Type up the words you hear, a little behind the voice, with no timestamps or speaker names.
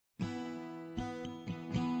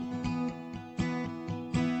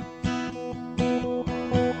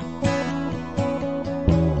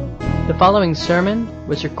following sermon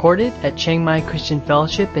was recorded at Chiang Mai Christian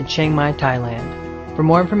Fellowship in Chiang Mai, Thailand. For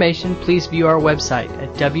more information, please view our website at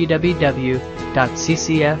www.ccfth.org.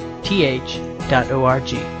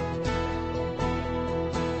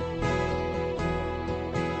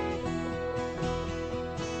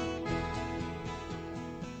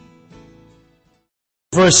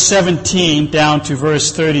 Verse 17 down to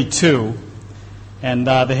verse 32, and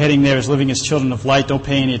the heading there is Living as Children of Light. Don't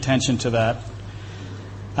pay any attention to that.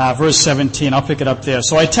 Verse 17, I'll pick it up there.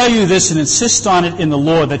 So I tell you this and insist on it in the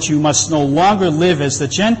Lord, that you must no longer live as the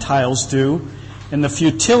Gentiles do in the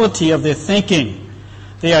futility of their thinking.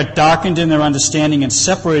 They are darkened in their understanding and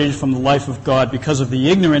separated from the life of God because of the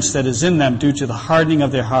ignorance that is in them due to the hardening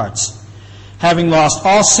of their hearts. Having lost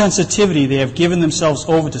all sensitivity, they have given themselves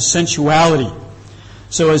over to sensuality,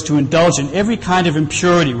 so as to indulge in every kind of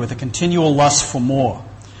impurity with a continual lust for more.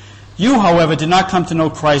 You, however, did not come to know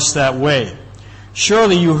Christ that way.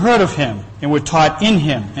 Surely you heard of him and were taught in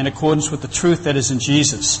him in accordance with the truth that is in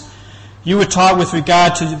Jesus. You were taught with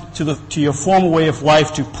regard to your former way of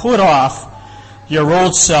life to put off your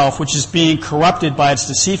old self, which is being corrupted by its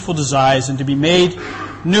deceitful desires, and to be made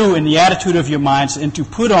new in the attitude of your minds, and to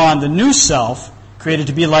put on the new self, created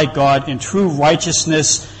to be like God in true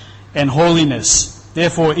righteousness and holiness.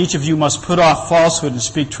 Therefore, each of you must put off falsehood and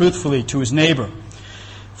speak truthfully to his neighbor.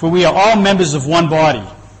 For we are all members of one body.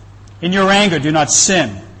 In your anger, do not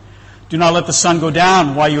sin. Do not let the sun go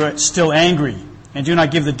down while you are still angry, and do not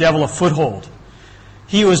give the devil a foothold.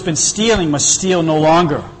 He who has been stealing must steal no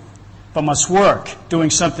longer, but must work, doing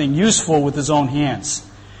something useful with his own hands,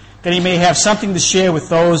 that he may have something to share with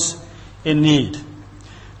those in need.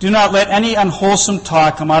 Do not let any unwholesome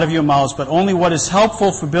talk come out of your mouths, but only what is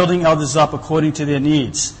helpful for building others up according to their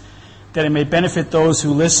needs, that it may benefit those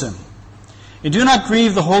who listen. And do not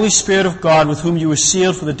grieve the Holy Spirit of God, with whom you were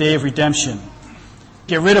sealed for the day of redemption.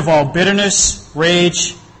 Get rid of all bitterness,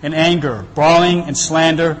 rage, and anger, brawling and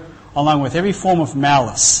slander, along with every form of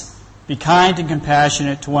malice. Be kind and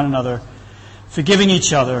compassionate to one another, forgiving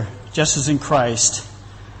each other, just as in Christ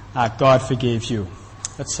God forgave you.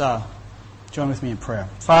 Let's join with me in prayer.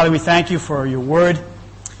 Father, we thank you for your word.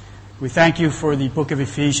 We thank you for the book of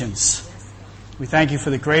Ephesians. We thank you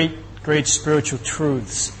for the great spiritual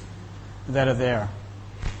truths that are there.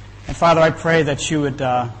 And Father, I pray that you would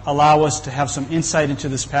allow us to have some insight into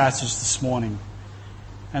this passage this morning,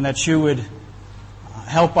 and that you would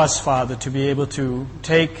help us, Father, to be able to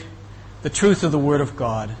take the truth of the Word of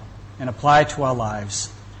God and apply it to our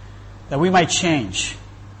lives, that we might change,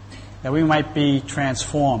 that we might be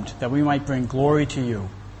transformed, that we might bring glory to you.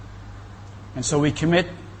 And so we commit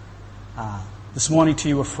this morning to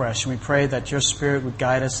you afresh, and we pray that your Spirit would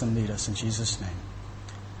guide us and lead us in Jesus' name.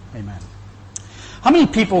 Amen. How many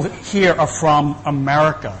people here are from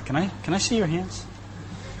America? Can I see your hands?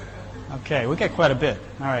 Okay, we got quite a bit.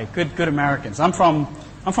 All right, good Americans. I'm from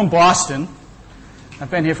Boston.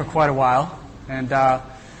 I've been here for quite a while, and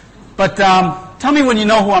but tell me when you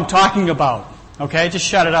know who I'm talking about. Okay, just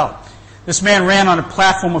shout it out. This man ran on a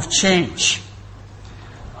platform of change.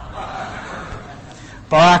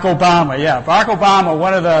 Barack Obama, yeah. Barack Obama,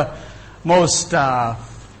 one of the most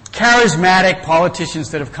charismatic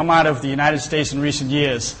politicians that have come out of the United States in recent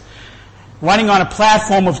years, running on a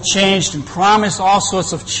platform of change and promised all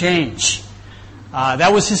sorts of change.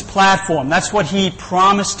 That was his platform. That's what he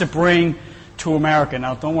promised to bring to America.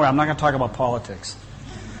 Now, don't worry, I'm not going to talk about politics.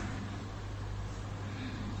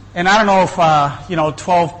 And I don't know if,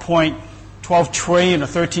 $12 trillion or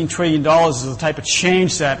 $13 trillion is the type of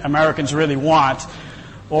change that Americans really want,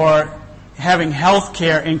 or having health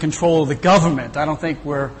care in control of the government. I don't think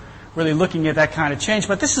we're really looking at that kind of change.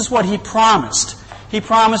 But this is what he promised. He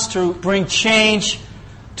promised to bring change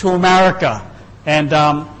to America. And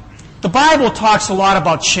the Bible talks a lot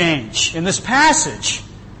about change. And this passage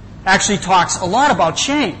actually talks a lot about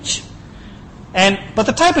change. But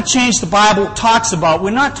the type of change the Bible talks about,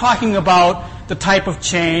 we're not talking about the type of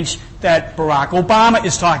change that Barack Obama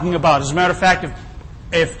is talking about. As a matter of fact,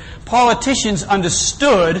 if politicians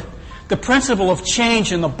understood the principle of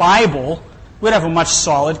change in the Bible, we'd have a much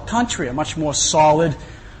solid country, a much more solid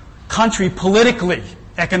country politically,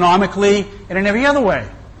 economically, and in every other way.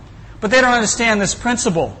 But they don't understand this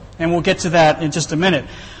principle, and we'll get to that in just a minute.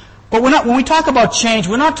 But when we talk about change,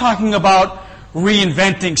 we're not talking about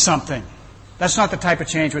reinventing something. That's not the type of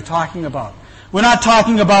change we're talking about. We're not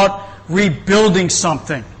talking about rebuilding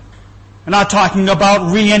something. We're not talking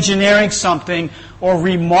about re-engineering something, or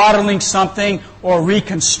remodeling something, or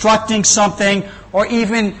reconstructing something, or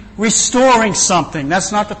even restoring something.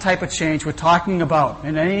 That's not the type of change we're talking about.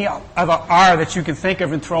 And any other R that you can think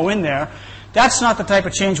of and throw in there, That's not the type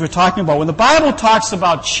of change we're talking about. When the Bible talks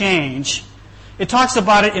about change, it talks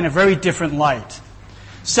about it in a very different light.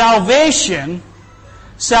 Salvation,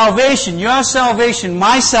 your salvation,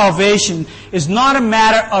 my salvation, is not a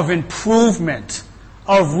matter of improvement,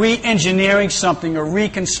 of re-engineering something, or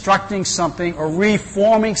reconstructing something, or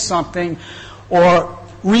reforming something, or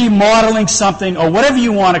remodeling something, or whatever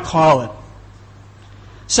you want to call it.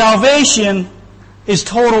 Salvation is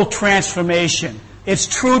total transformation. It's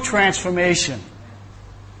true transformation.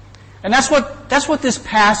 And that's what this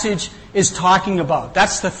passage is talking about.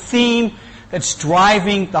 That's the theme that's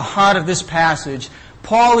driving the heart of this passage.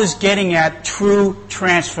 Paul is getting at true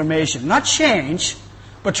transformation. Not change,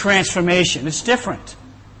 but transformation. It's different.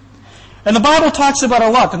 And the Bible talks about a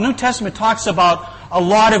lot. The New Testament talks about a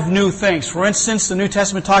lot of new things. For instance, the New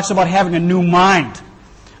Testament talks about having a new mind,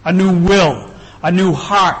 a new will, a new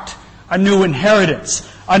heart, a new inheritance,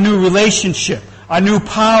 a new relationship, a new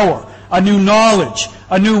power, a new knowledge,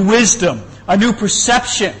 a new wisdom, a new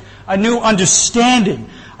perception, a new understanding,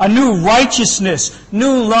 a new righteousness,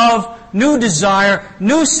 new love, new desire,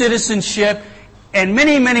 new citizenship, and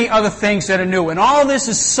many, many other things that are new. And all this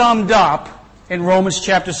is summed up in Romans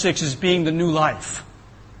chapter 6 as being the new life.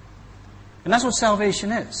 And that's what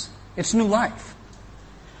salvation is. It's new life.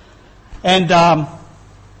 And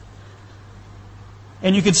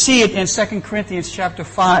you can see it in 2 Corinthians chapter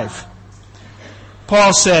 5.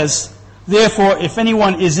 Paul says, therefore, if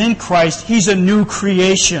anyone is in Christ, he's a new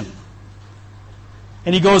creation.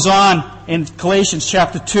 And he goes on in Galatians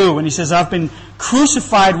chapter 2, and he says, I've been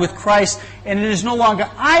crucified with Christ, and it is no longer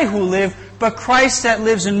I who live, but Christ that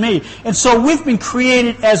lives in me. And so we've been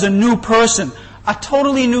created as a new person, a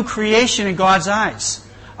totally new creation in God's eyes.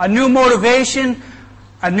 A new motivation,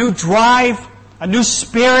 a new drive, a new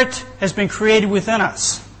spirit has been created within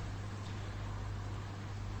us.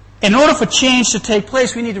 In order for change to take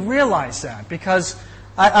place, we need to realize that, because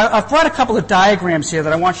I've brought a couple of diagrams here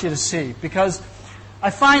that I want you to see, because I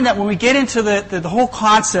find that when we get into the whole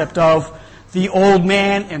concept of the old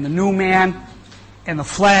man and the new man and the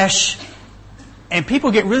flesh, and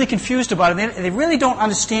people get really confused about it, they really don't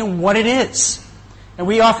understand what it is. And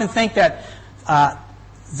we often think that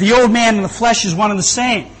the old man and the flesh is one and the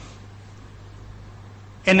same.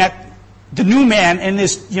 And that the new man, and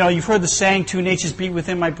this, you've heard the saying, two natures beat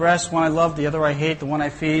within my breast, one I love, the other I hate, the one I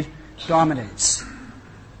feed dominates.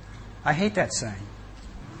 I hate that saying.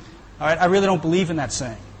 All right, I really don't believe in that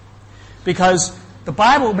saying. Because the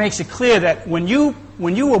Bible makes it clear that when you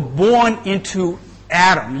were born into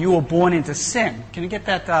Adam, you were born into sin. Can you get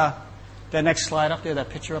that next slide up there, that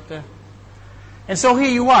picture up there? And so here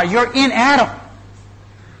you are. You're in Adam.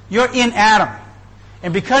 You're in Adam.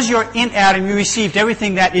 And because you're in Adam, you received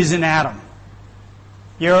everything that is in Adam.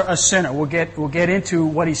 You're a sinner. We'll get into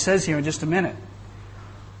what he says here in just a minute.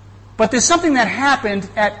 But there's something that happened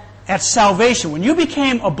at salvation. When you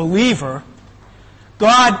became a believer,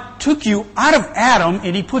 God took you out of Adam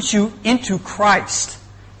and he put you into Christ.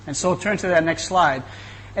 And so turn to that next slide.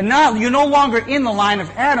 And now you're no longer in the line of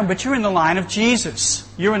Adam, but you're in the line of Jesus.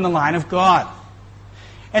 You're in the line of God.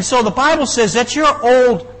 And so the Bible says that your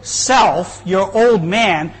old self, your old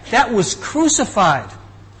man, that was crucified.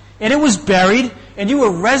 And it was buried, and you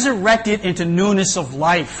were resurrected into newness of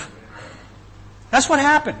life. That's what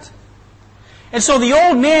happened. And so the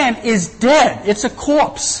old man is dead. It's a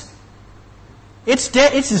corpse. It's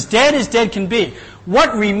dead. It's as dead can be.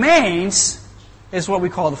 What remains is what we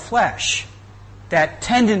call the flesh. That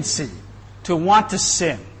tendency to want to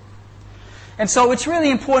sin. And so it's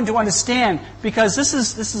really important to understand, because this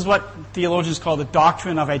is what theologians call the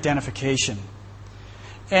doctrine of identification.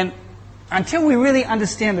 And until we really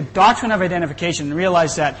understand the doctrine of identification and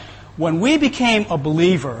realize that when we became a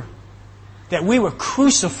believer, that we were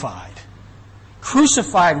crucified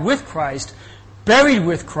with Christ, buried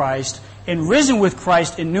with Christ, and risen with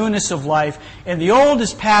Christ in newness of life, and the old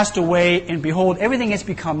has passed away, and behold, everything has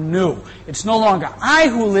become new. It's no longer I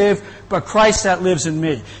who live, but Christ that lives in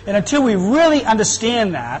me. And until we really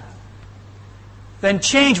understand that, then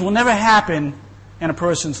change will never happen in a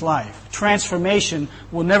person's life. Transformation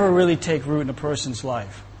will never really take root in a person's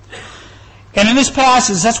life. And in this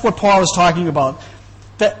passage, that's what Paul is talking about.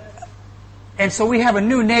 And so we have a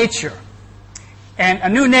new nature. And a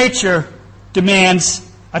new nature demands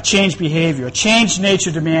a changed behavior. A changed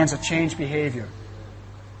nature demands a changed behavior.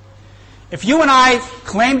 If you and I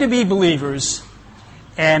claim to be believers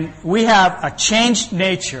and we have a changed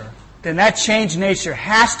nature, then that changed nature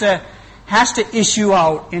has to issue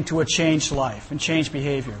out into a changed life and changed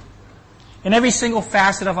behavior in every single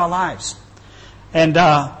facet of our lives. And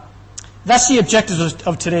that's the objective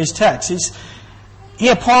of today's text.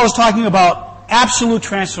 Here Paul is talking about absolute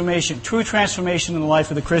transformation, true transformation in the life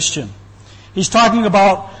of the Christian. He's talking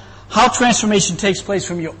about how transformation takes place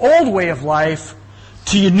from your old way of life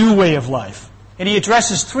to your new way of life. And he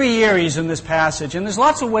addresses 3 areas in this passage. And there's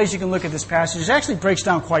lots of ways you can look at this passage. It actually breaks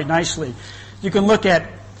down quite nicely. You can look at,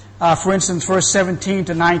 for instance, verse 17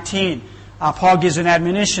 to 19. Paul gives an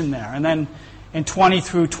admonition there. And then in 20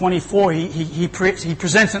 through 24, he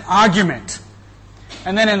presents an argument.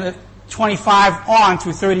 And then in the 25 on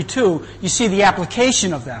through 32, you see the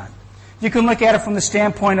application of that. You can look at it from the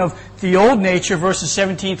standpoint of the old nature, verses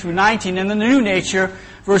 17 through 19, and the new nature,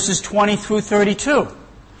 verses 20 through 32.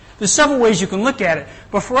 There's several ways you can look at it,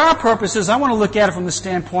 but for our purposes, I want to look at it from the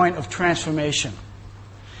standpoint of transformation.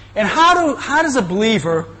 And how does a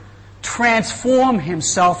believer transform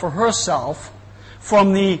himself or herself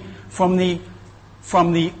from the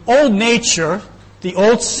old nature, the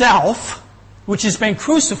old self, which has been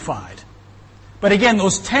crucified? But again,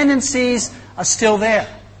 those tendencies are still there,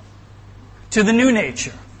 to the new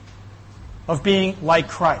nature of being like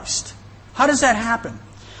Christ. How does that happen?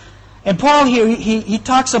 And Paul here, he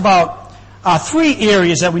talks about 3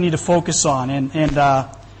 areas that we need to focus on and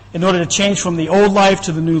in order to change from the old life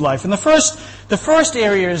to the new life. And the first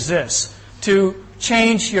area is this, to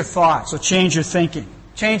change your thoughts or change your thinking.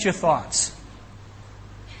 Change your thoughts.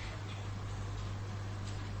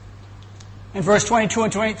 In verse 22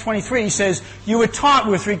 and 23, he says, you were taught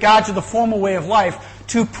with regard to the former way of life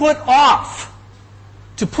to put off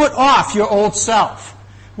your old self,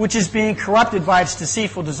 which is being corrupted by its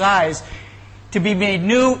deceitful desires, to be made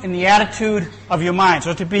new in the attitude of your minds,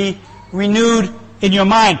 or to be renewed in your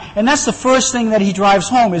mind. And that's the first thing that he drives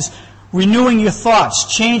home, is renewing your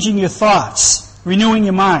thoughts, changing your thoughts, renewing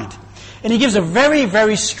your mind. And he gives a very,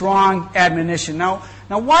 very strong admonition. Now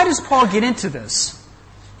why does Paul get into this?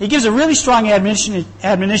 He gives a really strong admonition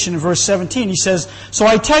in verse 17. He says, so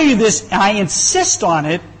I tell you this, and I insist on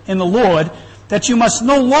it in the Lord, that you must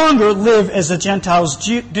no longer live as the Gentiles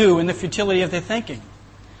do in the futility of their thinking.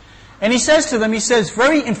 And he says to them, he says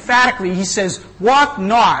very emphatically, he says, walk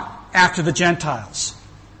not after the Gentiles.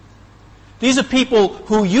 These are people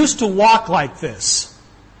who used to walk like this.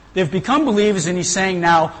 They've become believers, and he's saying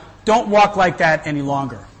now, don't walk like that any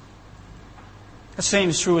longer. The same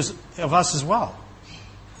is true of us as well.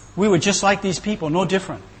 We were just like these people, no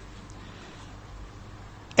different.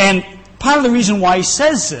 And part of the reason why he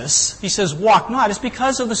says this, he says walk not, is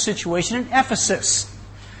because of the situation in Ephesus.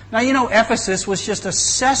 Now, you know, Ephesus was just a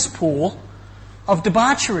cesspool of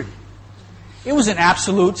debauchery. It was an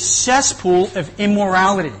absolute cesspool of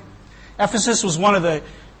immorality. Ephesus was one of the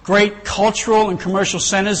great cultural and commercial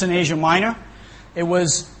centers in Asia Minor. It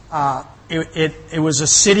was a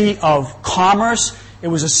city of commerce. It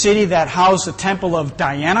was a city that housed the temple of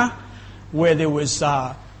Diana, where there was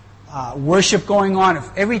worship going on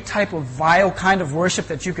of every type of vile kind of worship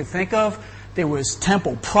that you could think of. There was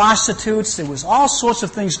temple prostitutes. There was all sorts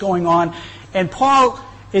of things going on. And Paul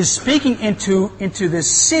is speaking into this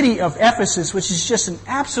city of Ephesus, which is just an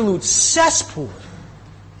absolute cesspool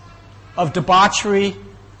of debauchery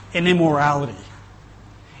and immorality.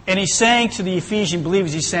 And he's saying to the Ephesian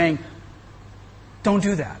believers, he's saying, don't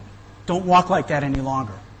do that. Don't walk like that any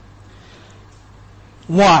longer.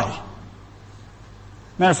 Why?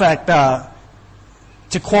 Matter of fact,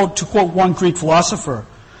 to quote one Greek philosopher,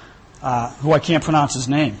 who I can't pronounce his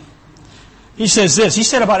name, he says this. He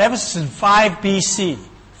said about Ephesus in 5 BC,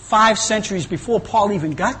 5 centuries before Paul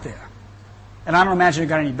even got there. And I don't imagine it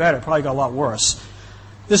got any better. It probably got a lot worse.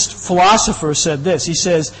 This philosopher said this. He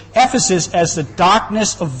says, Ephesus as the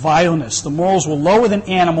darkness of vileness. The morals were lower than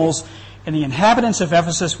animals, and the inhabitants of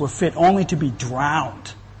Ephesus were fit only to be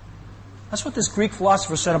drowned. That's what this Greek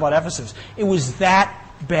philosopher said about Ephesus. It was that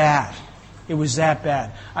bad. It was that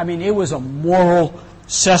bad. I mean, it was a moral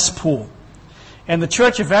cesspool. And the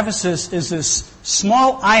church of Ephesus is this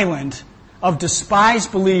small island of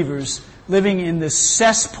despised believers living in this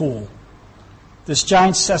cesspool, this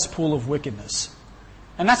giant cesspool of wickedness.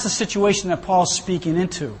 And that's the situation that Paul's speaking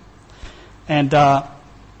into. And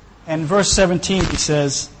in verse 17 he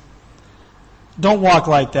says, don't walk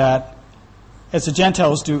like that, as the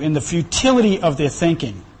Gentiles do, in the futility of their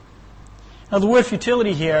thinking. Now, the word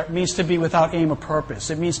futility here means to be without aim or purpose.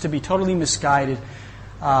 It means to be totally misguided.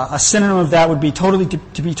 A synonym of that would be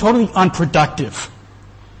to be totally unproductive.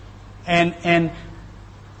 And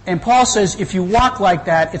Paul says, if you walk like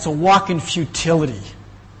that, it's a walk in futility.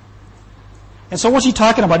 And so what's he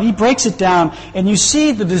talking about? He breaks it down, and you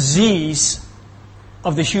see the disease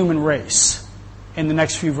of the human race in the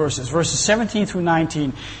next few verses. Verses 17 through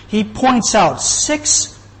 19, he points out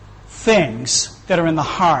 6 things that are in the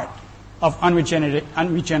heart of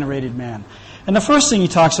unregenerated man. And the first thing he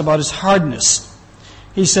talks about is hardness.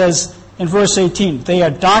 He says in verse 18, they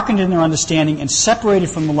are darkened in their understanding and separated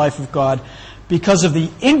from the life of God because of the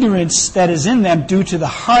ignorance that is in them due to the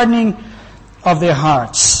hardening of their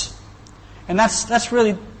hearts. And that's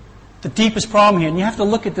really the deepest problem here. And you have to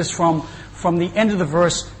look at this from the end of the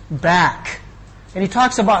verse back. And he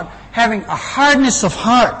talks about having a hardness of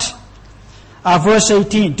heart. Verse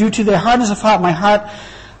 18, due to their hardness of heart, my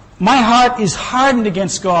heart is hardened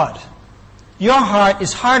against God. Your heart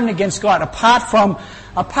is hardened against God.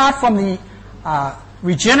 Apart from the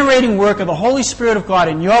regenerating work of the Holy Spirit of God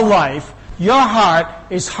in your life, your heart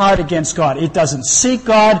is hard against God. It doesn't seek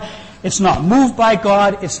God. It's not moved by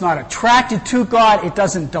God. It's not attracted to God. It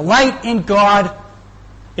doesn't delight in God.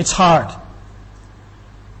 It's hard.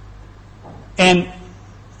 And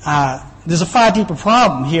there's a far deeper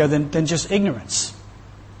problem here than just ignorance.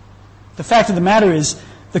 The fact of the matter is,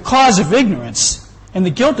 the cause of ignorance and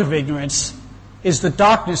the guilt of ignorance is the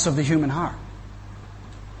darkness of the human heart.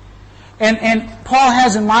 And Paul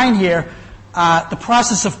has in mind here the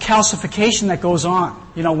process of calcification that goes on.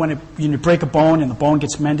 You know, when you break a bone and the bone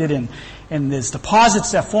gets mended and there's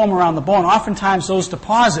deposits that form around the bone, oftentimes those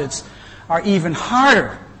deposits are even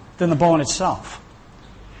harder than the bone itself.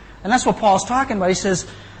 And that's what Paul's talking about. He says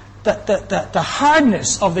that the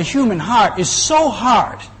hardness of the human heart is so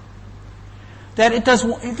hard that it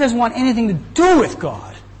doesn't want anything to do with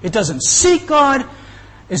God. It doesn't seek God,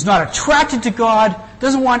 is not attracted to God,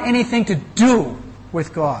 doesn't want anything to do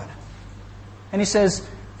with God. And he says,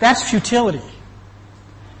 that's futility.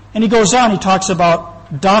 And he goes on, he talks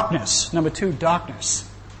about darkness. Number 2, darkness.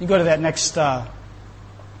 You go to that next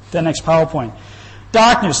PowerPoint.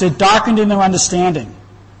 Darkness, they're darkened in their understanding.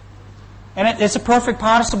 And it's a perfect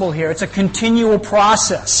participle here. It's a continual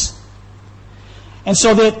process. And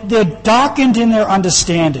so they're darkened in their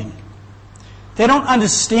understanding. They don't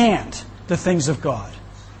understand the things of God.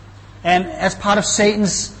 And as part of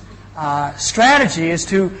Satan's strategy is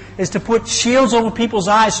to put shields over people's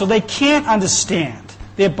eyes so they can't understand.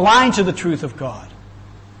 They're blind to the truth of God.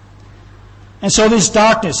 And so there's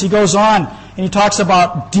darkness. He goes on and he talks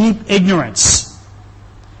about deep ignorance.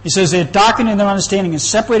 He says they're darkened in their understanding and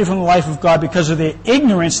separated from the life of God because of the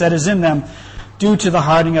ignorance that is in them due to the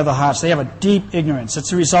hardening of the hearts. They have a deep ignorance.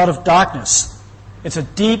 It's a result of darkness. It's a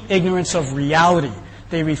deep ignorance of reality.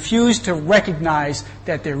 They refuse to recognize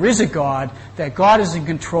that there is a God, that God is in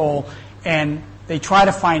control, and they try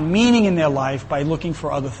to find meaning in their life by looking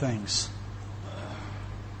for other things.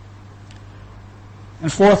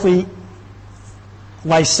 And fourthly,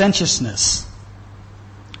 licentiousness.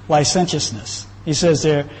 Licentiousness. He says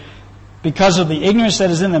there, because of the ignorance that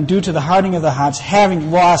is in them due to the hardening of the hearts,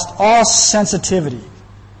 having lost all sensitivity.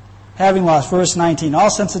 Having lost, verse 19, all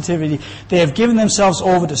sensitivity, they have given themselves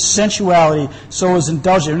over to sensuality, so as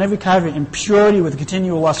indulgent in every kind of impurity with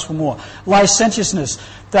continual lust for more. Licentiousness.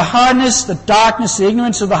 The hardness, the darkness, the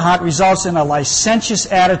ignorance of the heart results in a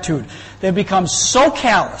licentious attitude. They become so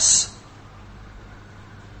callous.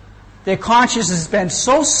 Their conscience has been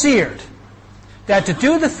so seared that to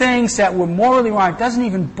do the things that were morally wrong doesn't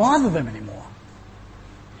even bother them anymore.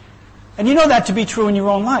 And you know that to be true in your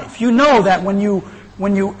own life. You know that when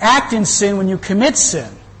you act in sin, when you commit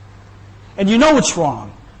sin, and you know it's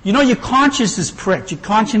wrong, you know your conscience is pricked, your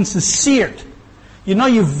conscience is seared, you know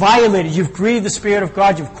you've violated, you've grieved the Spirit of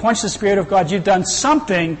God, you've quenched the Spirit of God, you've done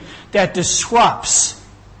something that disrupts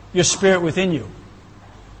your spirit within you.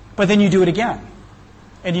 But then you do it again,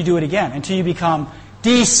 and you do it again, until you become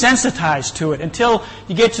desensitized to it, until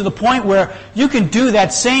you get to the point where you can do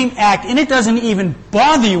that same act and it doesn't even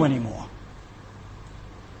bother you anymore.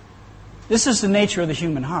 This is the nature of the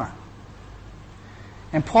human heart.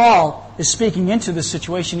 And Paul is speaking into this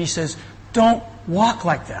situation. He says, don't walk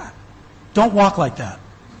like that. Don't walk like that.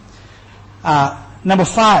 Number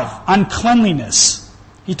 5, uncleanliness.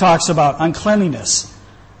 He talks about uncleanliness.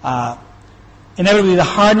 Inevitably, the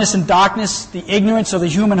hardness and darkness, the ignorance of the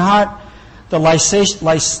human heart, the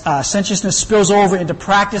licentiousness spills over into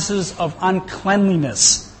practices of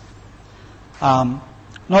uncleanliness.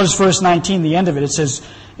 Notice verse 19, the end of it.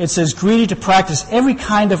 It says, greedy to practice every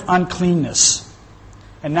kind of uncleanness.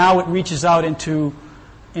 And now it reaches out into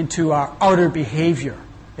our outer behavior.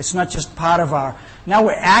 It's not just part of our... Now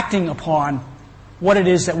we're acting upon what it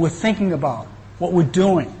is that we're thinking about, what we're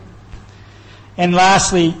doing. And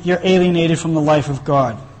lastly, you're alienated from the life of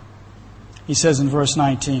God. He says in verse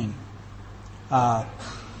 19...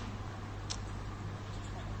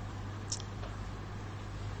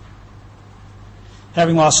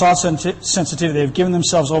 having lost all sensitivity, they have given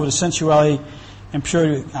themselves over to sensuality,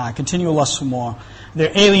 impurity, continual lust for more.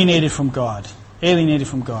 They're alienated from God. Alienated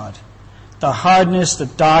from God. the hardness, the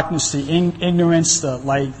darkness, the ignorance, the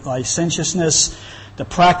licentiousness, the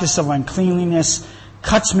practice of uncleanliness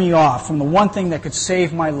cuts me off from the one thing that could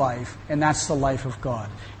save my life, and that's the life of God.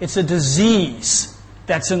 It's a disease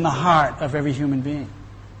that's in the heart of every human being.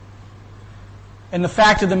 And the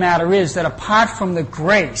fact of the matter is that apart from the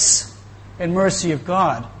grace and mercy of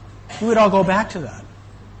God, we would all go back to that.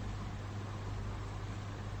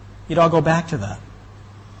 You'd all go back to that.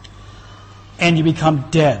 And you become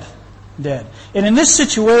dead. Dead. And in this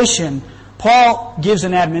situation, Paul gives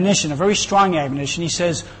an admonition, a very strong admonition. He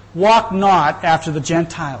says, walk not after the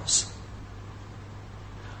Gentiles.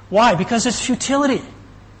 Why? Because it's futility.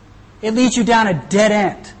 It leads you down a dead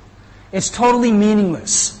end. It's totally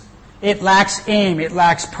meaningless. It lacks aim. It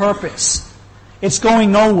lacks purpose. It's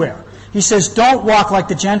going nowhere. He says, don't walk like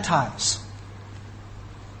the Gentiles.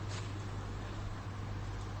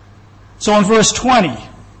 So in verse 20,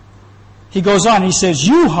 he goes on, he says,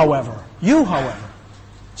 you, however,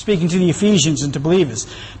 speaking to the Ephesians and to believers,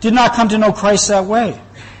 did not come to know Christ that way.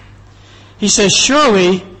 He says,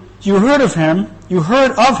 surely you heard of him,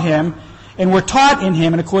 and were taught in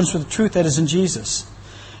him in accordance with the truth that is in Jesus.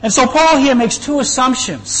 And so Paul here makes two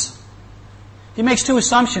assumptions. He makes two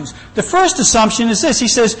assumptions. The first assumption is this. He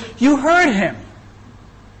says, you heard him.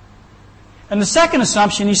 And the second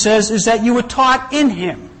assumption, he says, is that you were taught in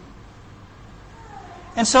him.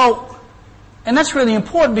 And that's really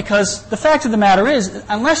important because the fact of the matter is,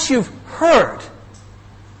 unless you've heard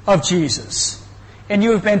of Jesus and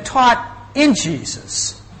you have been taught in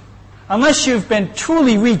Jesus, unless you've been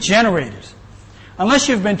truly regenerated, unless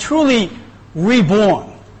you've been truly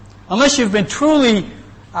reborn, unless you've been truly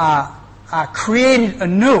created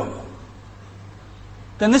anew,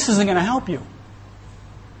 then this isn't going to help you.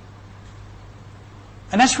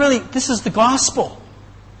 And this is the gospel.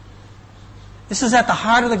 This is at the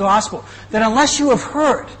heart of the gospel. That unless you have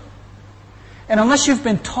heard, and unless you've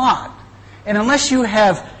been taught, and unless you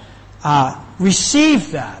have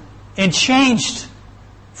received that and changed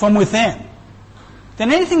from within,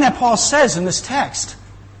 then anything that Paul says in this text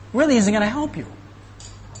really isn't going to help you.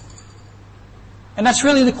 And that's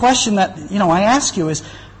really the question that, I ask you is,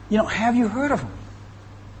 have you heard of him?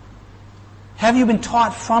 Have you been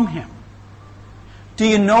taught from him? Do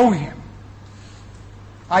you know him?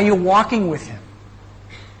 Are you walking with him?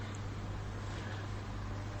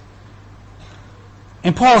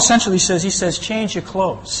 And Paul essentially says, change your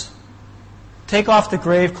clothes. Take off the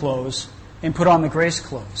grave clothes and put on the grace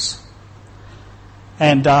clothes.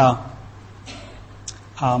 And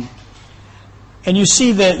you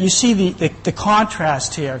see the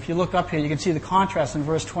contrast here. If you look up here, you can see the contrast in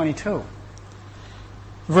verse 22.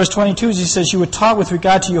 Verse 22, he says, you were taught with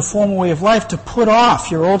regard to your former way of life to put off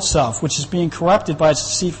your old self, which is being corrupted by its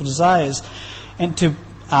deceitful desires, and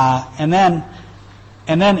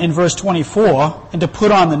then in verse 24, and to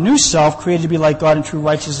put on the new self, created to be like God in true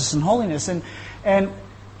righteousness and holiness. And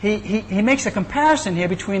he makes a comparison here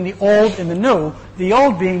between the old and the new, the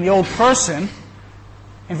old being the old person.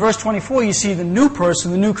 In verse 24, you see the new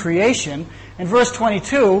person, the new creation. In verse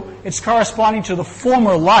 22, it's corresponding to the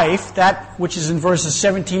former life, that which is in verses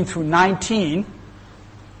 17 through 19.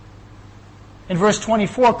 In verse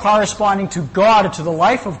 24, corresponding to God or to the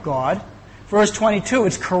life of God. Verse 22,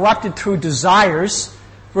 it's corrupted through desires.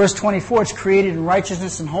 Verse 24, it's created in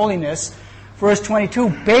righteousness and holiness. Verse 22,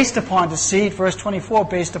 based upon deceit. Verse 24,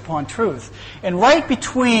 based upon truth. And right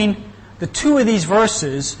between the two of these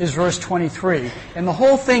verses is verse 23. And the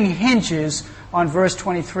whole thing hinges on verse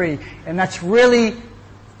 23. And that's really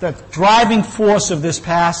the driving force of this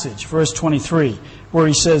passage, verse 23, where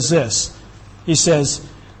he says this. He says,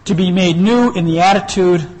 to be made new in the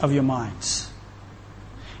attitude of your minds.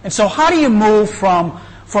 And so how do you move from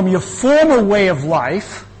your former way of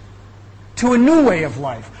life to a new way of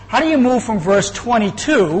life? How do you move from verse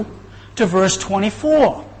 22 to verse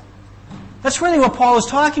 24? That's really what Paul is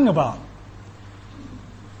talking about.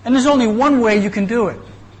 And there's only one way you can do it.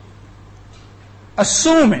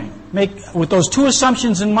 With those two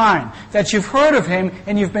assumptions in mind, that you've heard of him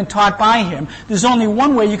and you've been taught by him, there's only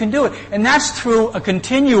one way you can do it. And that's through a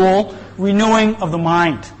continual renewing of the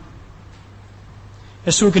mind.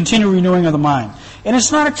 It's through a continual renewing of the mind. And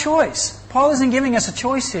it's not a choice. Paul isn't giving us a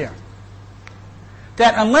choice here.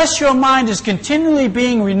 That unless your mind is continually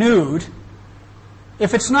being renewed,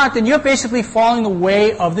 if it's not, then you're basically following the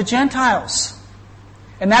way of the Gentiles.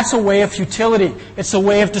 And that's a way of futility. It's a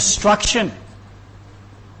way of destruction.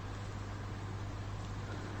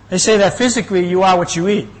 They say that physically you are what you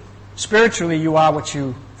eat. Spiritually you are what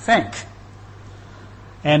you think.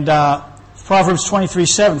 And Proverbs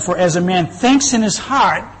 23:7, for as a man thinks in his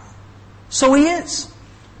heart, so he is.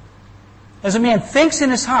 As a man thinks in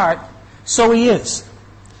his heart, so he is.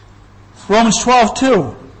 Romans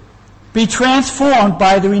 12:2. Be transformed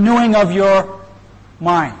by the renewing of your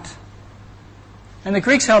mind. And the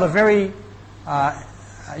Greeks held a very, you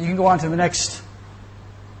can go on to the next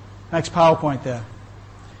PowerPoint there.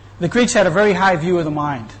 The Greeks had a very high view of the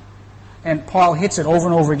mind. And Paul hits it over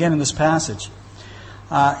and over again in this passage.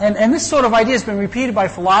 And this sort of idea has been repeated by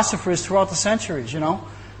philosophers throughout the centuries,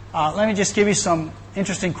 Let me just give you some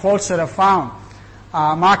interesting quotes that I've found.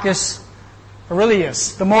 Marcus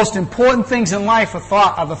Aurelius, the most important things in life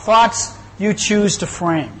are the thoughts you choose to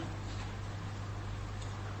frame.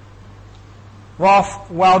 Ralph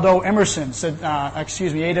Waldo Emerson said,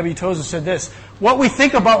 A.W. Tozer said this: what we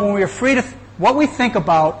think about when we are free to think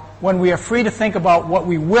about what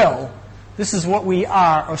we will, this is what we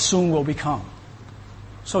are or soon will become.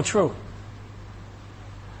 So true.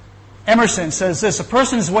 Emerson says this: a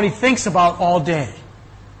person is what he thinks about all day.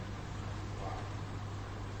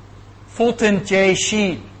 Fulton J.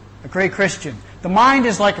 Sheen, a great Christian: the mind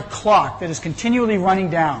is like a clock that is continually running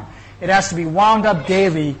down. It has to be wound up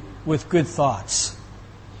daily with good thoughts.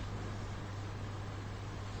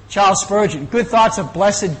 Charles Spurgeon: good thoughts are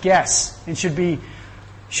blessed guests and should be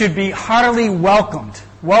heartily welcomed,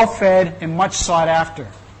 well fed, and much sought after.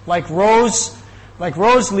 Like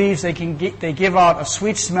rose leaves, they give out a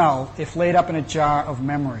sweet smell if laid up in a jar of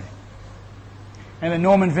memory. And then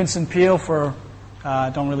Norman Vincent Peale,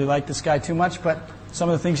 don't really like this guy too much, but some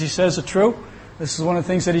of the things he says are true. This is one of the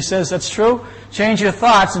things that he says that's true. Change your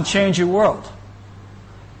thoughts and change your world.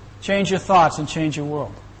 Change your thoughts and change your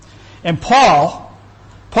world. And Paul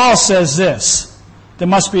says this: there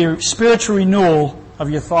must be a spiritual renewal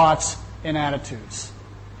of your thoughts and attitudes.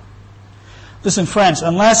 Listen, friends,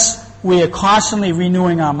 unless we are constantly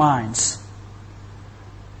renewing our minds,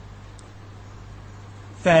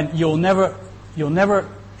 then you'll never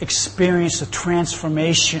experience the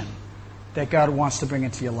transformation that God wants to bring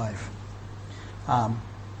into your life. Why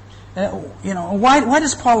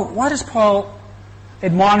does Paul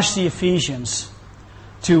admonish the Ephesians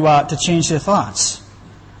to change their thoughts?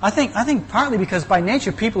 I think partly because by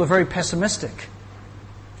nature people are very pessimistic.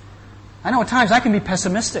 I know at times I can be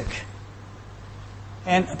pessimistic.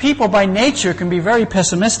 And people by nature can be very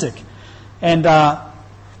pessimistic. And, how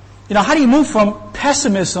do you move from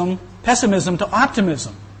pessimism to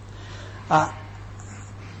optimism? By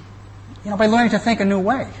learning to think a new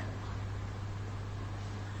way.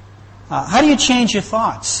 How do you change your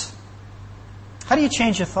thoughts? How do you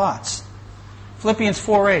change your thoughts? Philippians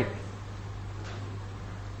 4:8.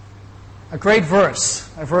 A great verse,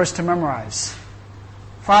 a verse to memorize.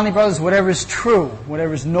 Finally, brothers, whatever is true,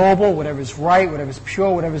 whatever is noble, whatever is right, whatever is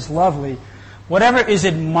pure, whatever is lovely, whatever is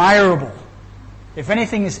admirable, if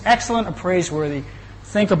anything is excellent or praiseworthy,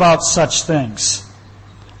 think about such things.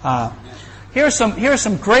 Here are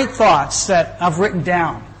some great thoughts that I've written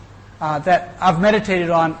down, that I've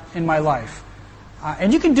meditated on in my life.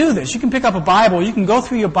 And you can do this. You can pick up a Bible, you can go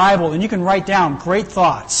through your Bible, and you can write down great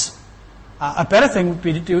thoughts. A better thing would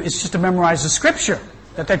be to do is just to memorize the Scripture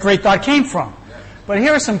that great thought came from. But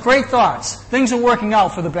here are some great thoughts. Things are working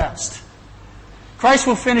out for the best. Christ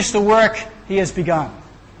will finish the work He has begun.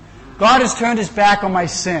 God has turned His back on my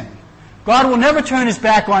sin. God will never turn His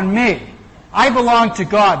back on me. I belong to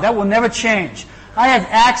God. That will never change. I have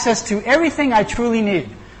access to everything I truly need.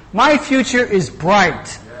 My future is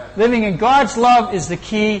bright. Living in God's love is the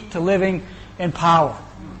key to living in power.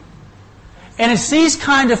 And it's these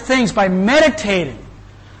kind of things, by meditating,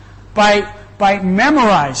 by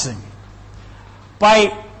memorizing,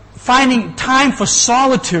 by finding time for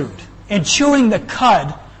solitude and chewing the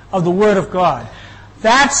cud of the Word of God.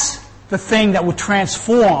 That's the thing that will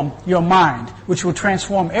transform your mind, which will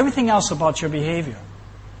transform everything else about your behavior.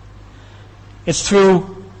 It's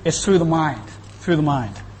through the mind,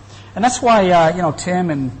 And that's why,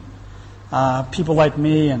 Tim and people like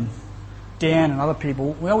me and Dan and other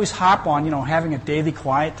people, we always harp on, having a daily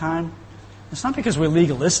quiet time. It's not because we're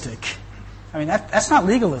legalistic. I mean, that's not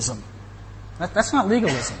legalism. That's not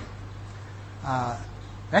legalism.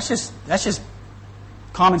 That's just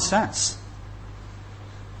common sense.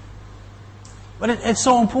 But it's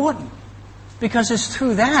so important because it's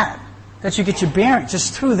through that you get your bearings. It's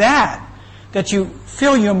through that you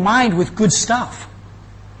fill your mind with good stuff.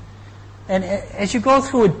 And as you go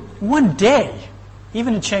through it one day,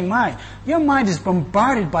 even in Chiang Mai, your mind is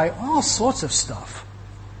bombarded by all sorts of stuff.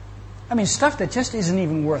 I mean, stuff that just isn't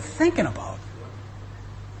even worth thinking about.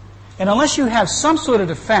 And unless you have some sort of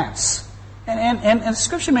defense, and the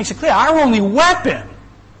Scripture makes it clear, our only weapon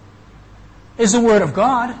is the Word of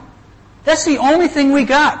God. That's the only thing we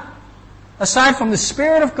got. Aside from the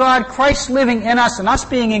Spirit of God, Christ living in us, and us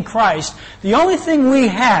being in Christ, the only thing we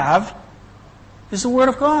have is the Word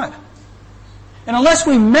of God. And unless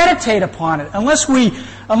we meditate upon it, unless we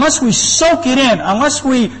soak it in, unless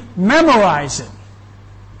we memorize it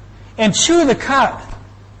and chew the cud,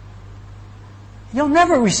 you'll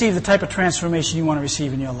never receive the type of transformation you want to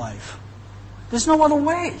receive in your life. There's no other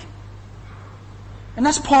way. And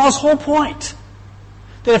that's Paul's whole point.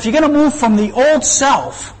 That if you're going to move from the old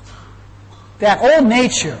self, that old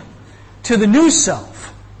nature, to the new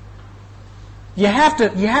self, you have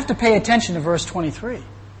to pay attention to verse 23.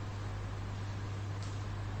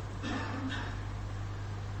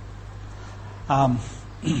 The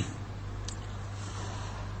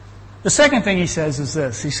second thing he says is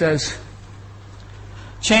this. He says,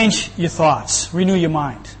 change your thoughts, renew your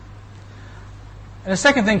mind. And the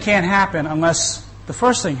second thing can't happen unless the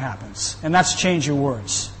first thing happens, and that's change your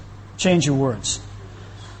words. Change your words.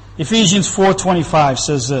 Ephesians 4:25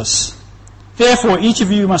 says this, therefore each of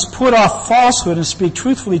you must put off falsehood and speak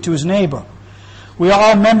truthfully to his neighbor. We are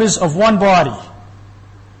all members of one body.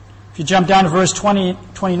 If you jump down to verse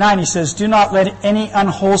 29, he says, do not let any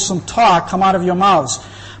unwholesome talk come out of your mouths,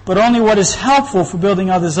 but only what is helpful for building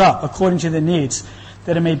others up according to their needs,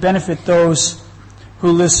 that it may benefit those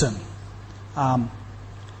who listen.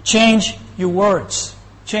 Change your words.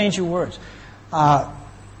 Change your words. Learn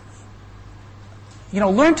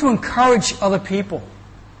to encourage other people.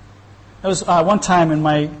 There was one time in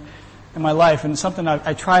my life, and something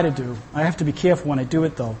I try to do. I have to be careful when I do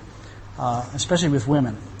it, though, especially with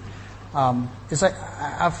women. Is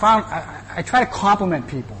I try to compliment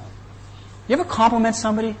people. You ever compliment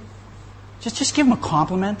somebody? Just give them a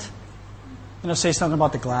compliment. Say something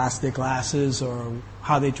about their glasses, or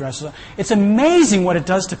how they dress. It's amazing what it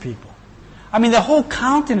does to people. I mean, their whole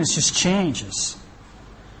countenance just changes.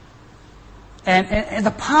 And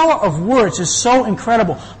the power of words is so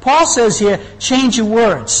incredible. Paul says here, change your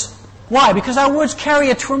words. Why? Because our words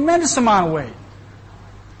carry a tremendous amount of weight.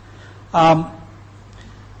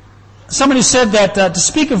 Somebody said that to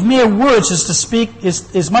speak of mere words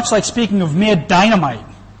is much like speaking of mere dynamite.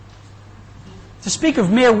 To speak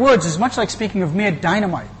of mere words is much like speaking of mere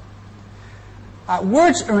dynamite.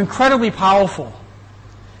 Words are incredibly powerful.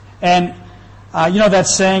 And that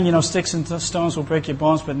saying, sticks and stones will break your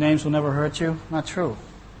bones, but names will never hurt you? Not true.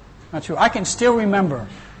 Not true. I can still remember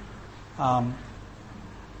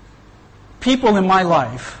people in my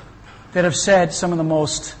life that have said some of the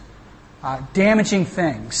most damaging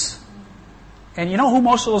things. And you know who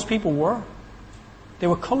most of those people were? They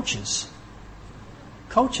were coaches.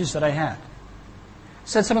 Coaches that I had.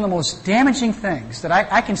 Said some of the most damaging things that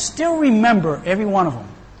I can still remember every one of them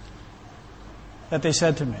that they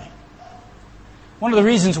said to me. One of the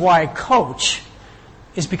reasons why I coach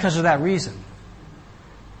is because of that reason.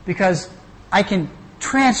 Because I can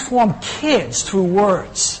transform kids through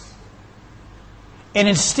words and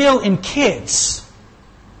instill in kids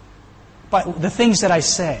the things that I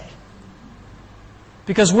say.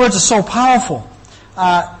 Because words are so powerful.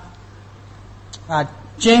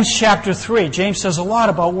 James chapter 3, James says a lot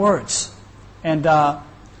about words. And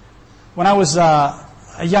when I was a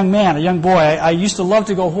young boy, I used to love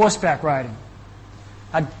to go horseback riding.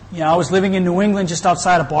 I was living in New England, just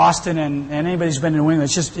outside of Boston, and anybody who's been to New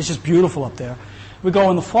England, it's just beautiful up there. We go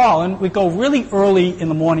in the fall, and we go really early in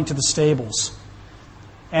the morning to the stables.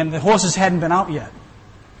 And the horses hadn't been out yet.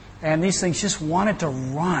 And these things just wanted to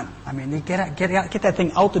run. I mean, they get that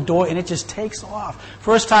thing out the door, and it just takes off.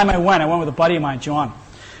 First time I went with a buddy of mine, John.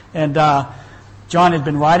 And John had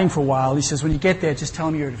been riding for a while. He says, when you get there, just tell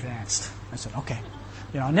him you're advanced. I said, okay.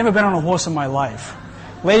 I've never been on a horse in my life.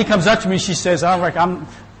 Lady comes up to me, she says, this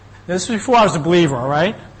was before I was a believer, all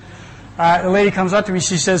right? The lady comes up to me,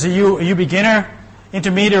 she says, are you beginner,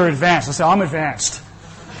 intermediate, or advanced? I said, I'm advanced.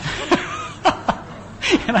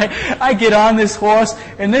 And I get on this horse,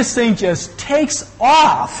 and this thing just takes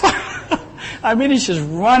off. I mean, it's just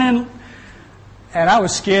running, and I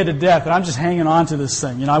was scared to death, and I'm just hanging on to this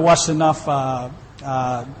thing. I watched enough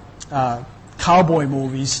cowboy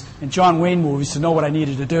movies and John Wayne movies to know what I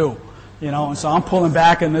needed to do. And so I'm pulling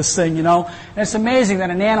back in this thing, And it's amazing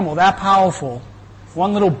that an animal that powerful,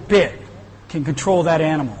 one little bit, can control that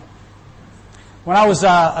animal. When I was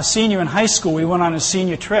a senior in high school, we went on a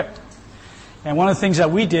senior trip. And one of the things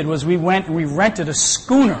that we did was we went and we rented a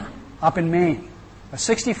schooner up in Maine, a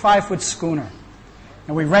 65-foot schooner.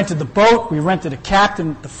 And we rented the boat, we rented a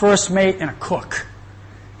captain, the first mate, and a cook.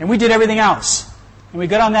 And we did everything else. And we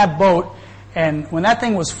got on that boat, and when that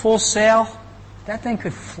thing was full sail, that thing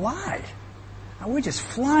could fly. And we're just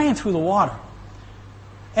flying through the water.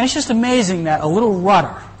 And it's just amazing that a little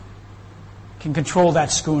rudder can control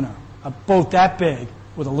that schooner, a boat that big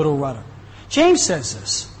with a little rudder. James says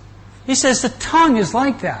this. He says the tongue is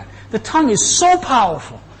like that. The tongue is so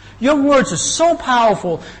powerful. Your words are so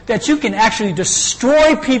powerful that you can actually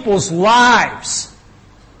destroy people's lives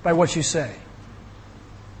by what you say.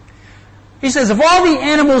 He says, of all the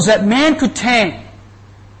animals that man could tame,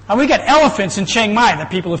 and we got elephants in Chiang Mai that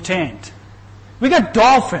people have tamed. We got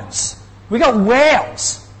dolphins. We got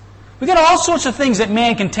whales. We got all sorts of things that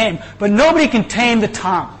man can tame, but nobody can tame the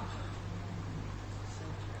tongue.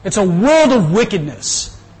 It's a world of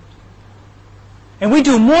wickedness. And we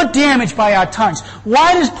do more damage by our tongues.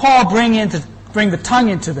 Why does Paul bring the tongue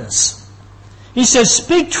into this? He says,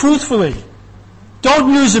 speak truthfully.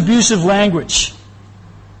 Don't use abusive language.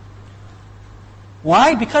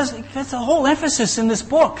 Why? Because that's the whole emphasis in this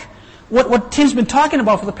book. What Tim's been talking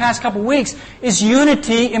about for the past couple of weeks is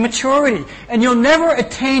unity and maturity. And you'll never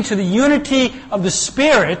attain to the unity of the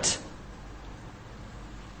Spirit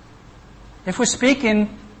if we're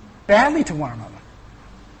speaking badly to one another.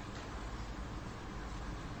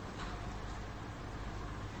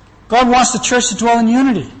 God wants the church to dwell in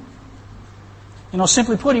unity.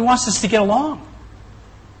 Simply put, He wants us to get along.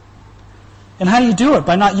 And how do you do it?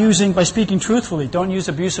 By speaking truthfully. Don't use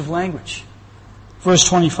abusive language. Verse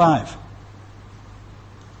 25.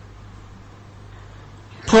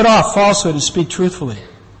 Put off falsehood and speak truthfully.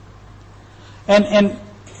 And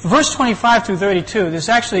verse 25 through 32, there's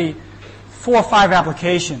actually 4 or 5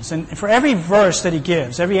 applications. And for every verse that he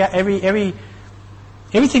gives, everything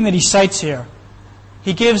that he cites here,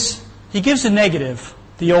 he gives a negative,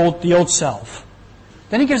 the old self.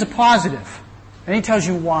 Then he gives a positive, and he tells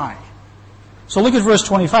you why. So look at verse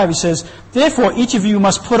 25. He says, therefore each of you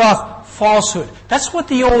must put off falsehood. That's what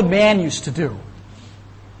the old man used to do.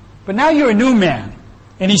 But now you're a new man.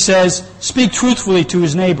 And he says, speak truthfully to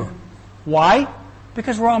his neighbor. Why?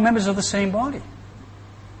 Because we're all members of the same body.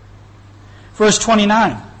 Verse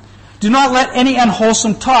 29. Do not let any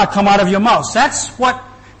unwholesome talk come out of your mouths. That's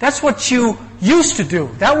what you used to do.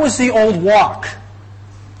 That was the old walk.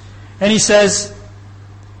 And he says,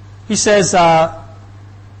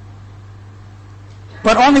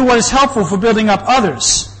 but only what is helpful for building up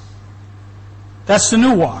others. That's the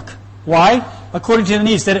new walk. Why? According to the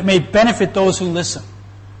needs, that it may benefit those who listen.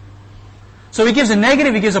 So he gives a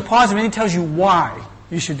negative, he gives a positive, and he tells you why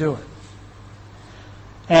you should do it.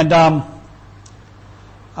 And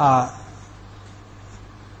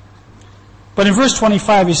but in verse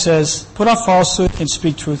 25 he says, put off falsehood and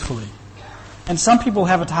speak truthfully. And some people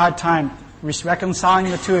have a hard time reconciling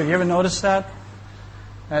the two. Have you ever noticed that?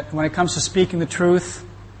 That when it comes to speaking the truth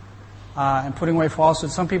and putting away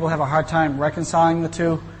falsehood, some people have a hard time reconciling the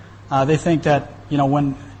two. They think that,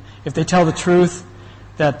 if they tell the truth,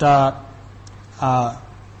 that, that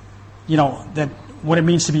what it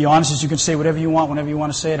means to be honest is you can say whatever you want, whenever you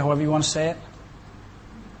want to say it, however you want to say it.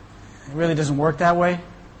 It really doesn't work that way.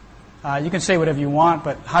 You can say whatever you want,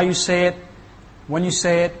 but how you say it, when you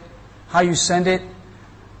say it, how you send it,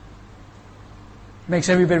 makes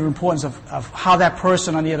every bit of importance of how that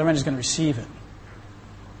person on the other end is going to receive it.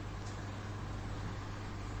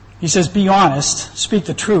 He says, be honest, speak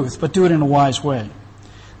the truth, but do it in a wise way.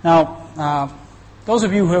 Now, those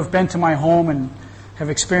of you who have been to my home and have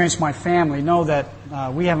experienced my family know that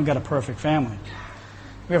we haven't got a perfect family.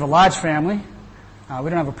 We have a large family. We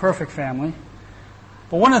don't have a perfect family.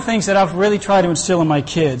 But one of the things that I've really tried to instill in my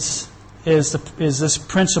kids is this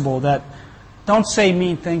principle that don't say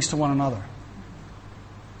mean things to one another.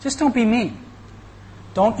 Just don't be mean.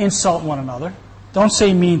 Don't insult one another. Don't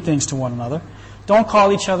say mean things to one another. Don't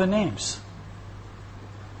call each other names.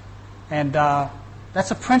 And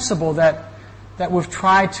that's a principle that we've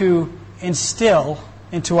tried to instill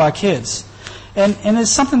into our kids. And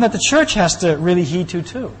it's something that the church has to really heed to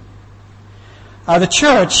too. The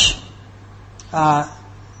church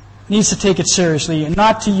needs to take it seriously and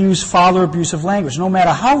not to use foul or abusive language, no matter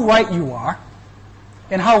how right you are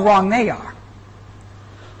and how wrong they are.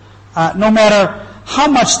 No matter how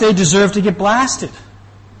much they deserve to get blasted.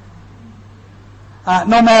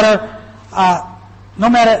 No matter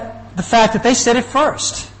the fact that they said it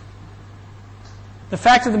first. The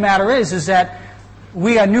fact of the matter is that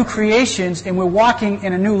we are new creations and we're walking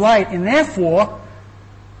in a new light, and therefore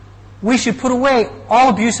we should put away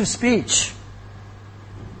all abusive speech.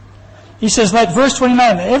 He says, like verse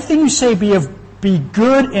 29, everything you say be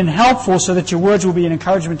good and helpful so that your words will be an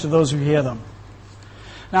encouragement to those who hear them.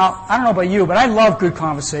 Now, I don't know about you, but I love good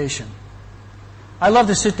conversation. I love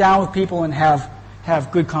to sit down with people and have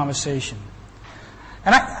good conversation.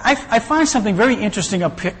 And I find something very interesting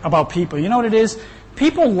about people. You know what it is?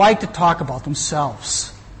 People like to talk about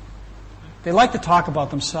themselves. They like to talk about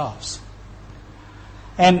themselves.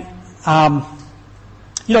 And,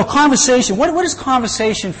 Conversation. What is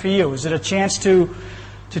conversation for you? Is it a chance to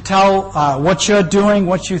tell what you're doing,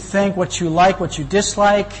 what you think, what you like, what you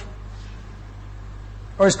dislike?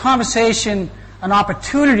 Or is conversation an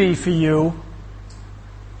opportunity for you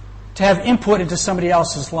to have input into somebody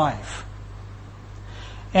else's life?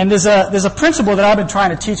 And there's a principle that I've been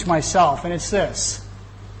trying to teach myself, and it's this.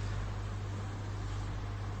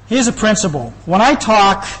 Here's a principle. When I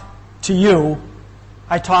talk to you,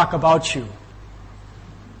 I talk about you.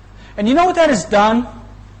 And you know what that has done?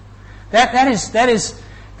 That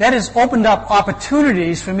has opened up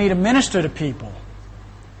opportunities for me to minister to people.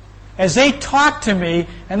 As they talk to me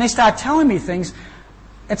and they start telling me things,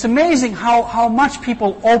 it's amazing how much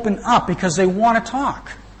people open up because they want to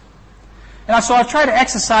talk. And so I've tried to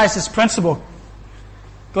exercise this principle.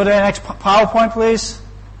 Go to the next PowerPoint, please.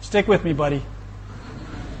 Stick with me, buddy.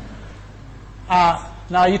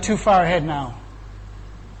 No, you're too far ahead now.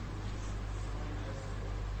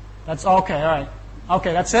 That's okay, all right.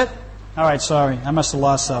 Okay, that's it? All right, sorry. I must have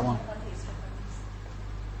lost that one.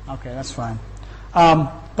 Okay, that's fine.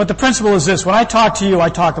 But the principle is this. When I talk to you, I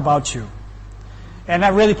talk about you. And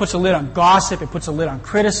that really puts a lid on gossip. It puts a lid on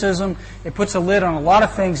criticism. It puts a lid on a lot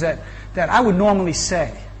of things that I would normally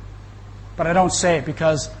say. But I don't say it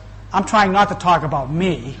because I'm trying not to talk about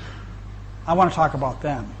me. I want to talk about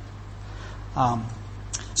them.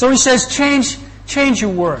 So he says, change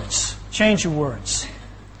your words. Change your words.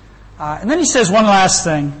 And then he says one last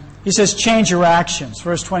thing. He says, change your actions.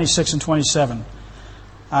 Verse 26 and 27.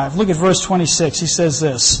 Look at verse 26. He says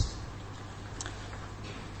this.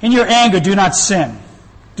 In your anger, do not sin.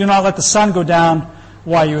 Do not let the sun go down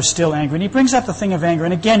while you are still angry. And he brings up the thing of anger.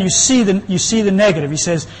 And again, you see the negative. He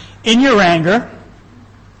says, in your anger,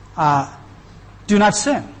 do not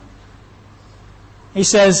sin. He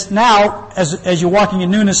says, now, as you're walking in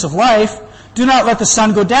newness of life, do not let the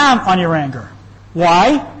sun go down on your anger.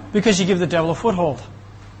 Why? Because you give the devil a foothold.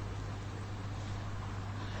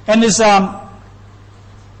 And there's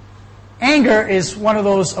anger is one of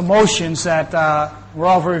those emotions that we're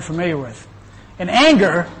all very familiar with. And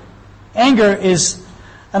anger is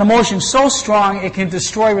an emotion so strong it can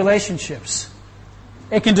destroy relationships.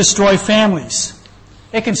 It can destroy families.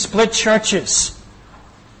 It can split churches.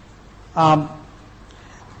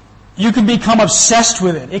 You can become obsessed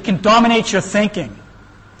with it. It can dominate your thinking.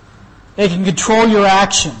 It can control your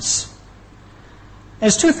actions.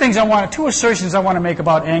 There's two assertions I want to make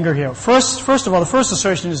about anger here. First of all, the first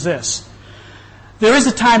assertion is this. There is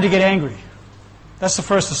a time to get angry. That's the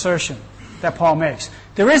first assertion that Paul makes.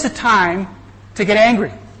 There is a time to get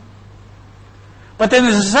angry. But then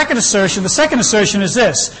there's a second assertion. The second assertion is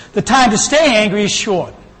this. The time to stay angry is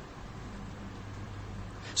short.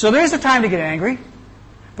 So there is a time to get angry,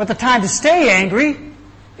 but the time to stay angry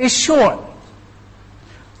is short.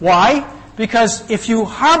 Why? Because if you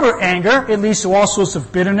harbor anger, it leads to all sorts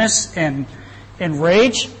of bitterness and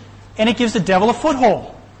rage, and it gives the devil a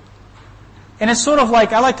foothold. And it's sort of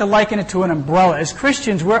like, I like to liken it to an umbrella. As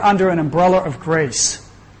Christians, we're under an umbrella of grace.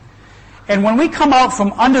 And when we come out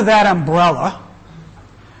from under that umbrella,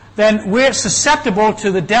 then we're susceptible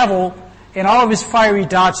to the devil and all of his fiery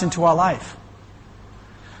darts into our life.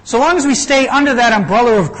 So long as we stay under that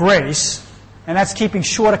umbrella of grace, and that's keeping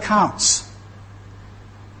short accounts,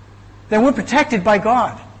 then we're protected by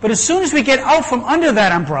God. But as soon as we get out from under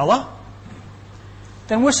that umbrella,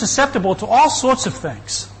 then we're susceptible to all sorts of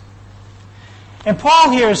things. And Paul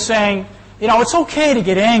here is saying, it's okay to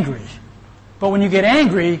get angry, but when you get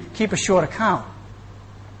angry, keep a short account.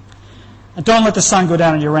 And don't let the sun go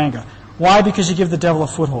down in your anger. Why? Because you give the devil a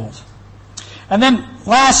foothold. And then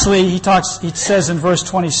lastly, he says in verse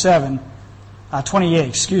 28,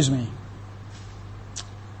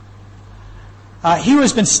 he who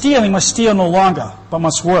has been stealing must steal no longer, but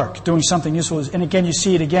must work, doing something useful. And again, you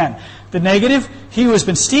see it again. The negative, he who has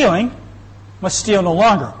been stealing must steal no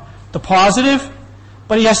longer. The positive,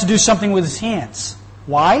 but he has to do something with his hands.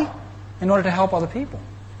 Why? In order to help other people.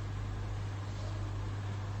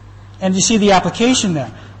 And you see the application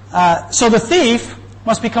there. So the thief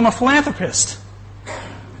must become a philanthropist.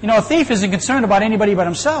 A thief isn't concerned about anybody but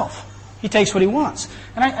himself. He takes what he wants.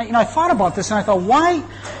 And I thought about this, and I thought,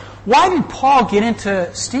 why did Paul get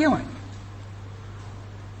into stealing?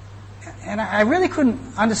 And I really couldn't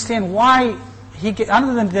understand why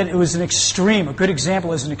other than that it was an extreme. A good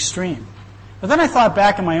example is an extreme. But then I thought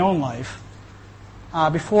back in my own life.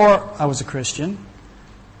 Before I was a Christian,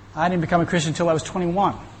 I didn't become a Christian until I was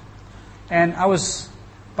 21. And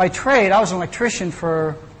by trade, I was an electrician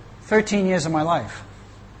for 13 years of my life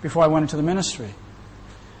before I went into the ministry.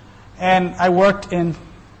 And I worked in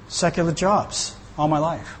secular jobs all my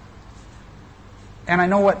life. And I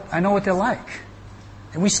know what they're like.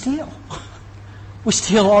 And we steal. We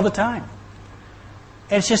steal all the time.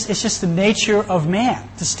 And it's just the nature of man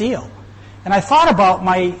to steal. And I thought about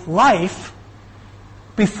my life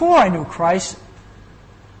before I knew Christ,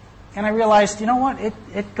 and I realized, you know what?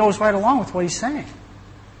 It goes right along with what he's saying.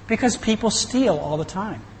 Because people steal all the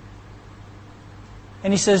time.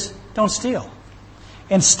 And he says, don't steal.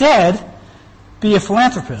 Instead, be a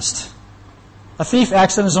philanthropist. A thief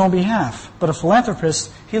acts on his own behalf. But a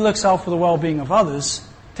philanthropist, he looks out for the well-being of others,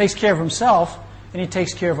 takes care of himself, and he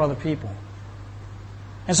takes care of other people.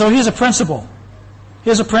 And so here's a principle.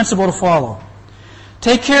 Here's a principle to follow.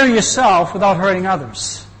 Take care of yourself without hurting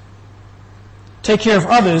others. Take care of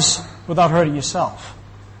others without hurting yourself.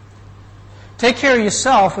 Take care of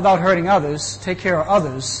yourself without hurting others. Take care of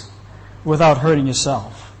others without hurting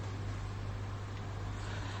yourself.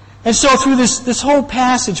 And so through this whole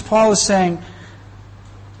passage, Paul is saying,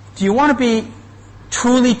 do you want to be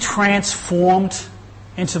truly transformed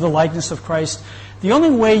into the likeness of Christ? The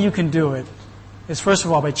only way you can do it is, first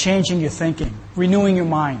of all, by changing your thinking, renewing your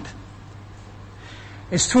mind.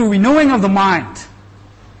 It's through renewing of the mind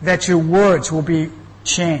that your words will be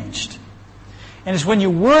changed. And it's when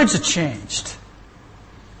your words are changed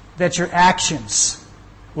that your actions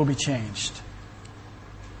will be changed.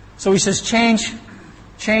 So he says, change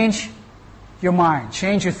your mind,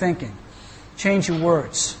 change your thinking, change your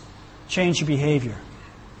words, change your behavior.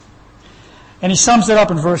 And he sums it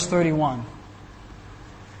up in verse 31.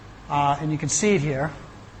 And you can see it here.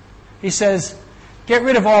 He says, get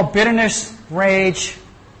rid of all bitterness, rage,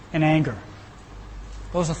 and anger.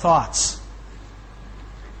 Those are thoughts.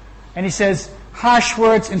 And he says, harsh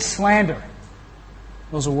words and slander.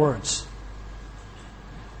 Those are words.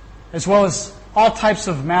 As well as all types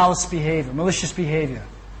of malicious behavior.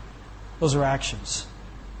 Those are actions.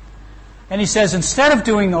 And he says, instead of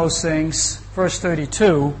doing those things, verse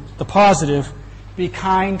 32, the positive, be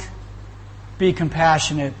kind, be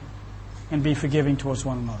compassionate, and be forgiving towards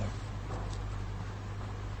one another.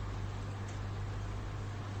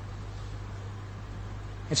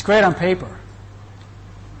 It's great on paper.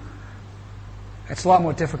 It's a lot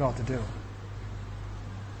more difficult to do.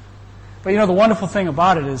 But the wonderful thing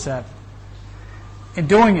about it is that in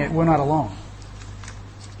doing it, we're not alone.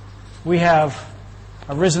 We have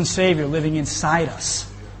a risen Savior living inside us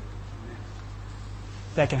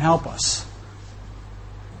that can help us.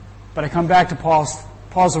 But I come back to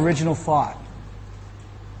Paul's original thought.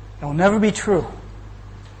 It will never be true.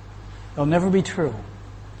 It will never be true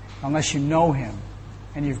unless you know Him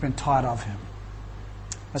and you've been taught of Him.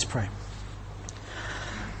 Let's pray.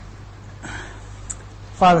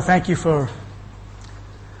 Father, thank you for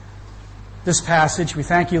this passage. We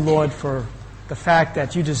thank you, Lord, for the fact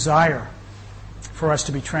that you desire for us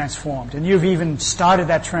to be transformed. And you've even started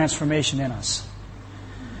that transformation in us.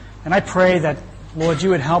 And I pray that, Lord, you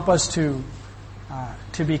would help us to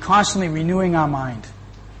be constantly renewing our mind,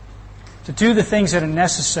 to do the things that are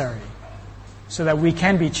necessary so that we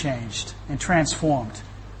can be changed and transformed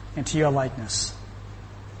into your likeness.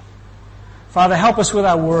 Father, help us with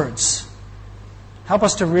our words. Help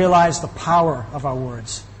us to realize the power of our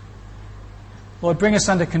words. Lord, bring us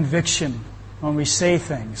under conviction when we say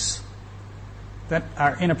things that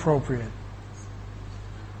are inappropriate.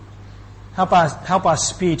 Help our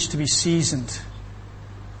speech to be seasoned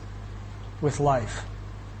with life.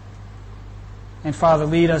 And Father,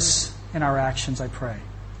 lead us in our actions, I pray.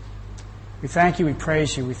 We thank you, we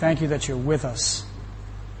praise you, we thank you that you're with us.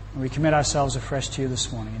 And we commit ourselves afresh to you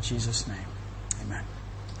this morning in Jesus' name.